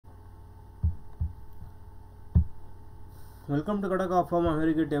Welcome to Kataka Pharma, where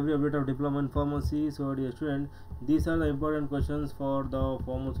you get every update of diploma in pharmacy. So, dear student, these are the important questions for the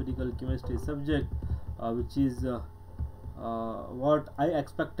pharmaceutical chemistry subject, which is what I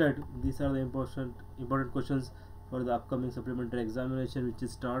expected. These are the important questions for the upcoming supplementary examination, which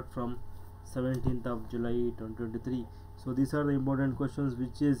is start from 17th of July 2023. So, these are the important questions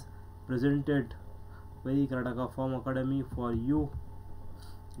which is presented by Karnataka Pharma Academy for you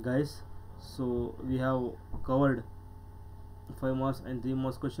guys. So, we have covered 5 marks and 3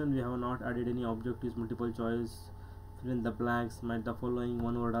 marks question. We have not added any objectives, multiple choice, fill in the blanks, match the following,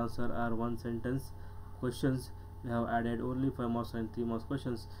 one word answer or one sentence questions. We have added only 5 marks and 3 marks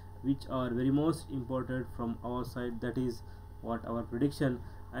questions, which are very most important from our side. That is what our prediction.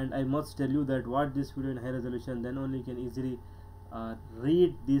 And I must tell you that what this video in high resolution, then only you can easily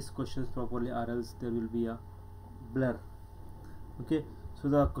read these questions properly, or else there will be a blur. Okay, so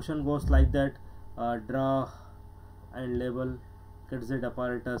the question goes like that: draw and label cassette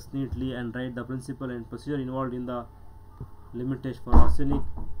apparatus neatly and write the principle and procedure involved in the limit test for arsenic.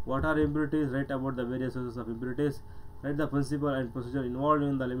 What are impurities? Write about the various sources of impurities. Write the principle and procedure involved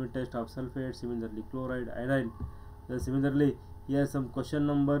in the limit test of sulfate, similarly chloride, iodine. Similarly, here some question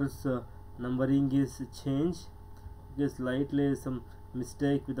numbers numbering is changed. Slightly some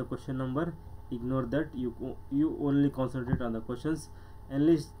mistake with the question number. Ignore that. You only concentrate on the questions.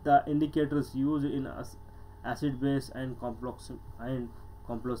 Enlist the indicators used in acid base and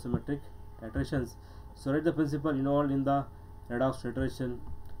compleximetric titrations. So write the principle involved in the redox titration.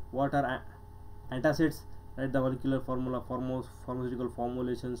 What are antacids? Write the molecular formula, pharmaceutical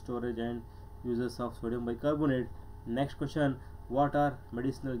formulation, storage and uses of sodium bicarbonate. Next question: what are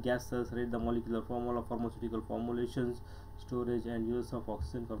medicinal gases? Write the molecular formula, pharmaceutical formulations, storage and uses of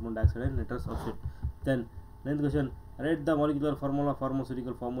oxygen, carbon dioxide and nitrous oxide. Then 9th question: write the molecular formula,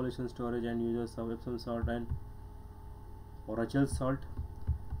 pharmaceutical formulation, storage and uses of Epsom salt and Orachel salt.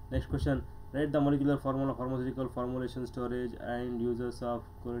 Next question: write the molecular formula, pharmaceutical formulation, storage and uses of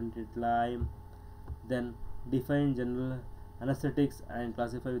chlorinated lime. Then define general anesthetics and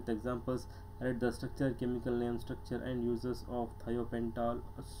classify with examples. Write the structure, chemical name, structure and uses of thiopental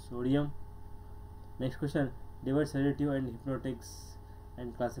sodium. Next question: divide sedative and hypnotics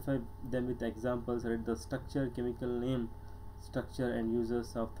and classify them with examples. Write the structure, chemical name, structure and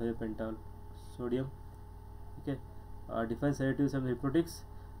uses of thiopental sodium. Okay, define sedatives and hypnotics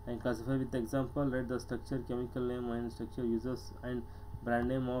and classify with example. Write the structure, chemical name and structure, uses and brand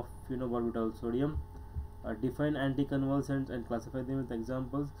name of phenobarbital sodium. Define anticonvulsants and classify them with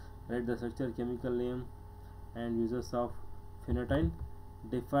examples. Write the structure, chemical name and uses of phenytoin.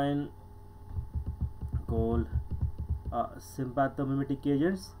 Define sympathomimetic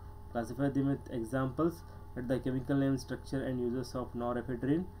agents, classify them with examples. Write the chemical name, structure and uses of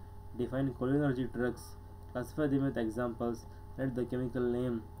norepinephrine. Define cholinergic drugs, classify them with examples. Write the chemical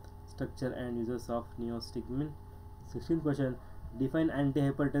name, structure and uses of neostigmine. 16th question: define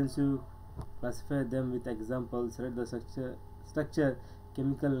antihypertensive, classify them with examples. Write the structure,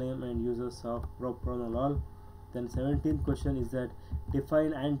 chemical name and uses of propranolol. Then 17th question is that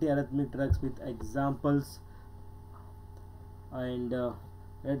define antiarrhythmic drugs with examples and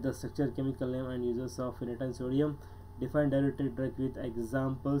write the structure, chemical name and uses of phenytoin sodium. Define diuretic drug with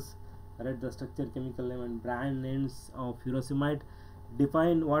examples. Write the structure, chemical name and brand names of furosemide.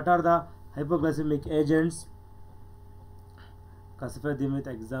 Define what are the hypoglycemic agents, classify them with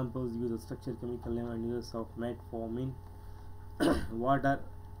examples. Use the structure, chemical name and uses of metformin. What are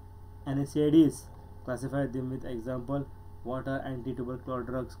NSAIDs? Classify them with example. What are anti-tubercular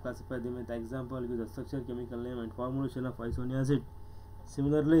drugs? Classify them with example. Use the structure, chemical name and formulation of isoniazid.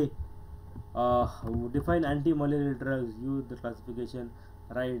 Similarly, define anti-malarial drugs. Use the classification.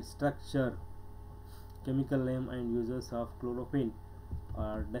 Write structure, chemical name and uses of chloroquine.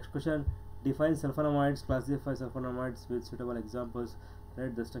 Next question: define sulfonamides. Classify sulfonamides with suitable examples.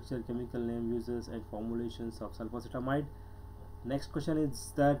 Write the structure, chemical name, uses and formulations of sulfosetamide. Next question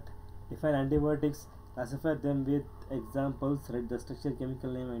is that define antibiotics. Classify them with examples. Write the structure,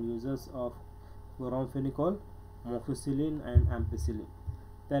 chemical name and uses of chloramphenicol, amoxicillin and ampicillin.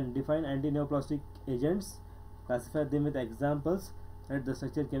 Then define antineoplastic agents. Classify them with examples. Write the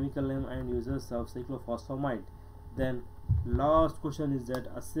structure, chemical name and uses of cyclophosphamide. Then last question is that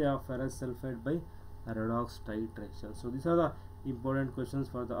assay of ferrous sulfate by redox titration. So these are the important questions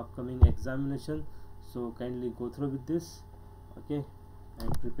for the upcoming examination. So kindly go through with this, okay,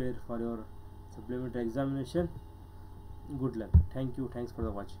 and prepare for your supplementary examination. Good luck. Thank you. Thanks for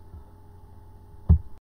the watching.